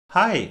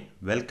Hi,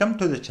 welcome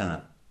to the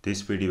channel. This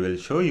video will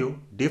show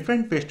you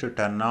different ways to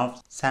turn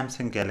off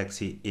Samsung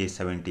Galaxy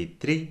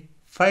A73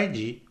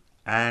 5G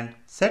and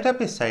set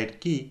up a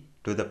side key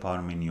to the power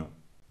menu.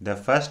 The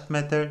first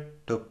method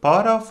to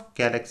power off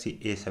Galaxy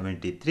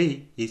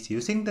A73 is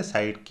using the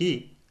side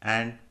key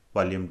and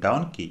volume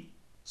down key.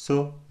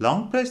 So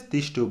long press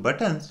these two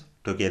buttons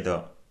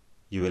together.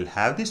 You will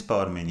have this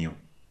power menu.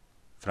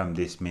 From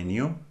this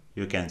menu,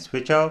 you can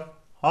switch off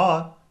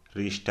or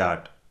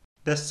restart.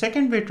 The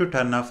second way to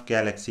turn off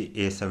Galaxy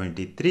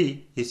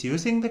A73 is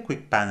using the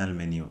Quick Panel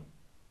menu.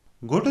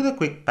 Go to the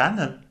Quick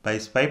Panel by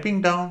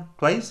swiping down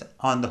twice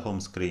on the home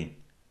screen.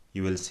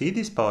 You will see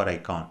this power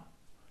icon.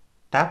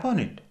 Tap on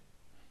it.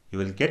 You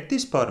will get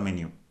this power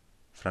menu.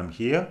 From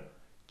here,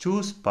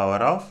 choose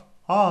Power Off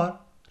or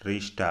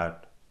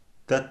Restart.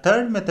 The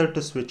third method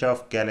to switch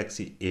off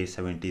Galaxy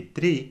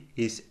A73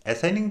 is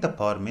assigning the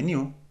power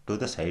menu to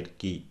the side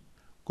key.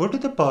 Go to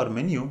the power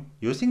menu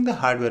using the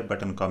hardware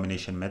button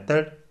combination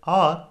method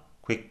or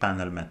quick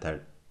panel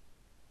method.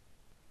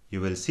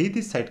 You will see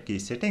the side key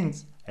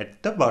settings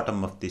at the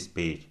bottom of this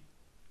page.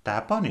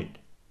 Tap on it.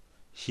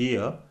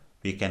 Here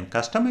we can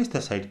customize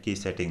the side key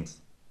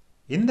settings.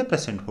 In the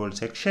press and hold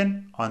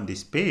section on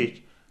this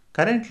page,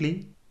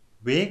 currently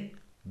Wake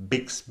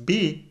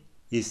Bixby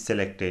is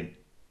selected.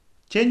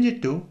 Change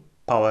it to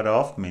Power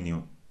Off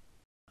menu.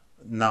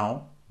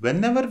 Now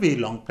whenever we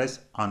long press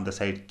on the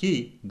side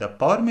key, the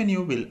power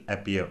menu will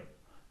appear.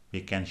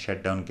 We can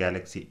shut down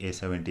Galaxy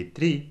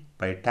A73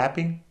 by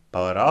tapping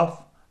Power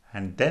Off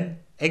and then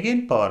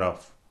again Power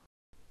Off.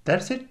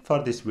 That's it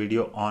for this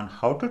video on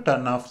how to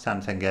turn off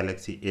Samsung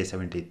Galaxy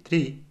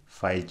A73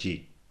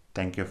 5G.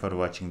 Thank you for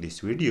watching this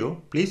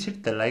video. Please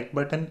hit the like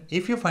button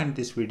if you find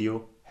this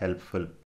video helpful.